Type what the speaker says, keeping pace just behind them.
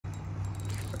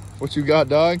What you got,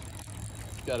 dog?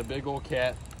 Got a big old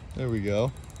cat. There we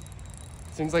go.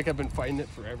 Seems like I've been fighting it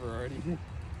forever already.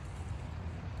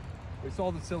 We saw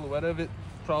the silhouette of it,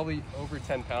 probably over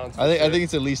 10 pounds. I think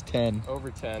it's at least 10. Over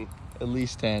 10. At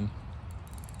least 10.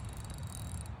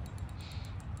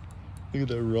 Look at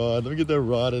that rod. Let me get that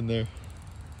rod in there.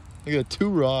 Look at that, 2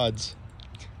 rods.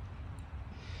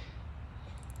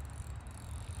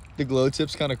 The glow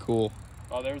tip's kind of cool.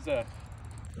 Oh, there's a...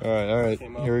 All right.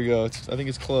 Here we go. I think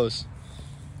it's close.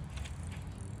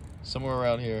 Somewhere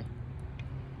around here.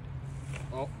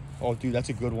 Oh, dude, that's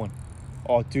a good one.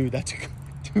 Oh, dude, that's a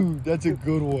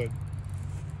good one.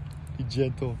 Be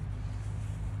gentle.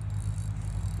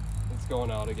 It's going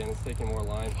out again. It's taking more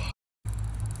line.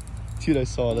 Dude, I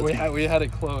saw that. We had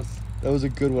it close. That was a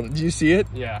good one. Did you see it?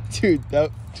 Yeah. Dude, I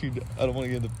don't want to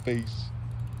get in the face.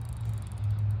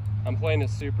 I'm playing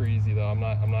it super easy though. I'm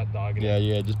not dogging it.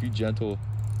 Yeah. Just be gentle.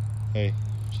 Hey,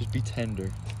 just be tender.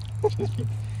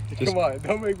 Come on,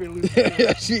 don't make me lose.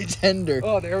 Just be tender.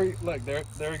 Oh, there he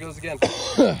goes again.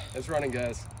 It's running,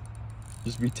 guys.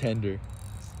 Just be tender.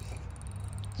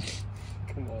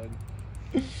 Come on.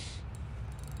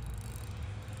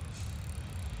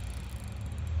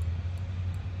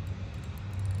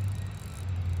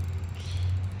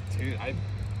 Dude,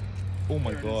 oh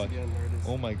my god.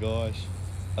 Oh my gosh.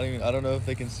 I don't know if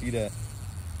they can see that.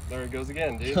 There it goes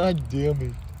again, dude. God damn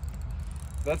it.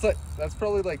 That's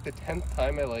probably like the 10th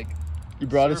time I you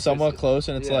brought it somewhat close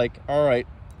and it's like, all right.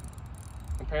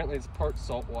 Apparently it's part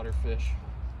saltwater fish.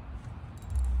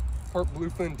 Part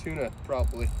bluefin tuna,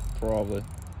 probably. Probably.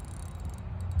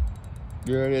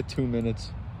 You're already at 2 minutes.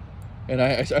 And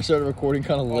I started recording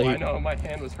kind of late. Oh, I know. My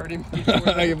hand was hurting me.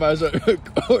 I started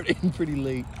recording pretty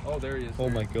late. Oh, there he is.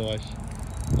 Oh my gosh.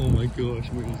 Oh my gosh.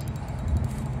 Where is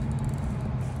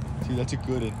he? Dude, that's a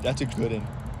good one. That's a good one.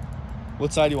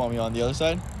 What side do you want me on? The other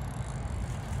side?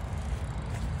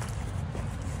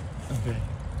 Okay.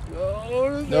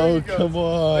 Oh, no, come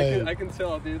on. I can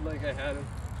tell, dude. Like I had him.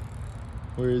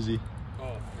 Where is he?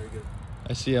 Oh, very good.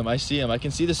 I see him. I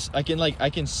can see this. I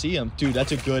can see him. Dude,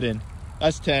 that's a good one.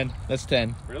 That's 10. That's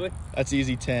 10. Really? That's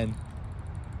easy 10.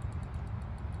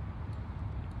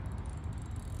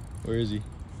 Where is he?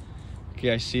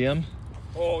 Okay, I see him.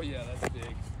 Oh yeah, that's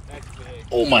big. That's big.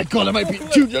 Oh my god, that might be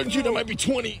dude, that might be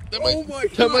 20.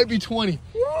 That might be 20.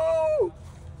 Whoa!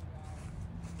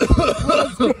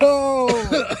 Let's go!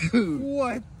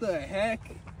 What the heck?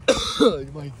 Oh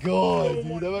my god,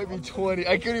 dude, that might be 20.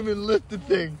 I couldn't even lift the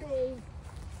thing.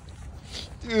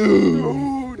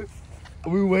 Dude. Are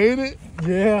we weighing it?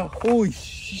 Yeah. Holy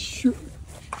shit.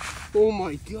 Oh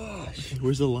my gosh.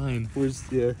 Where's the line? Where's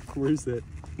that? Where's the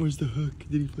hook?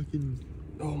 Did he fucking...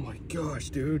 Oh my gosh,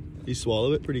 dude. You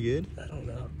swallow it pretty good? I don't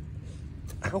know.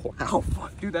 Ow,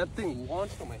 fuck. Dude, that thing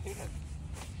launched on my hand.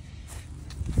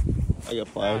 I got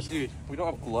pliers. Dude, we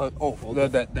don't have gloves. Oh,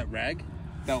 that rag?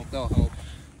 That'll help.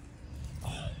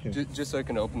 Just so I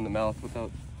can open the mouth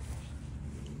without...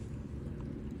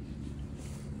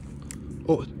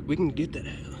 Oh, we can get that.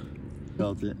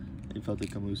 Felt it. You felt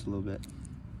it come loose a little bit.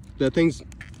 That thing's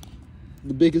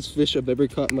the biggest fish I've ever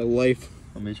caught in my life.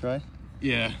 Want me to try?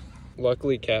 Yeah.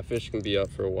 Luckily, catfish can be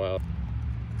up for a while.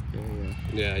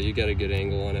 Yeah, you got a good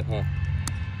angle on it, huh?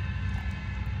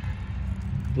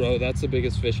 Bro, that's the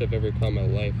biggest fish I've ever caught in my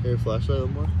life. Here, flashlight a little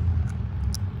more.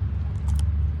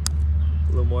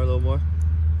 A little more.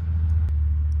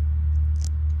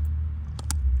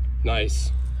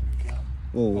 Nice.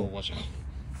 Oh, watch out.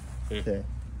 Here. Okay.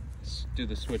 Let's do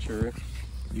the switcheroo.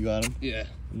 You got him? Yeah.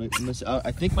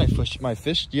 I think my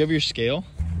fish, do you have your scale?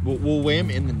 We'll weigh him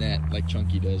in the net like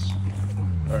Chunky does.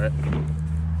 All right.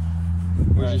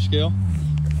 Where's your scale?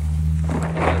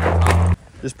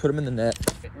 Just put him in the net.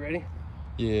 You ready?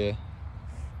 Yeah.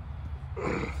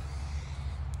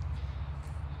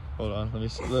 Hold on, let me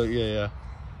see. Look, yeah.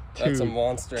 That's a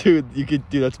monster. Dude, dude,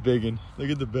 that's big one. Look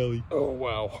at the belly. Oh,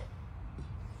 wow.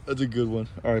 That's a good one.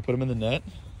 All right, put him in the net.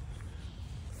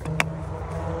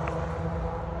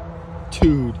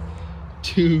 Dude.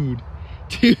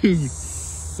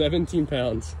 17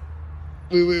 pounds.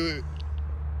 Wait.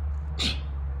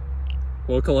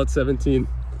 We'll call it 17.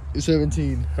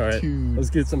 17. All right, Dude. let's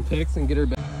get some pics and get her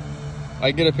back.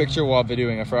 I get a picture while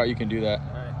videoing. I forgot you can do that. All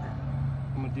right,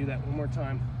 I'm gonna do that one more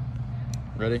time.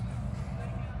 Ready?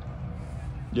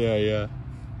 Yeah.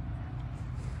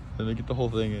 Let me get the whole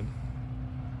thing in.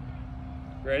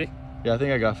 Ready? Yeah, I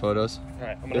think I got photos. All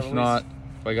right, I'm gonna If not,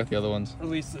 I got the other ones.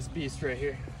 release this beast right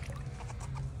here.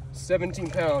 17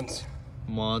 pounds.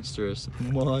 Monstrous.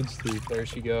 There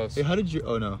she goes. Hey, how did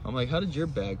your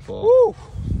bag fall? Woo!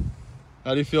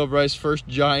 How do you feel, Bryce? First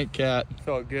giant cat.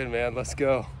 Felt good, man. Let's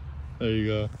go. There you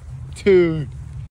go. Dude.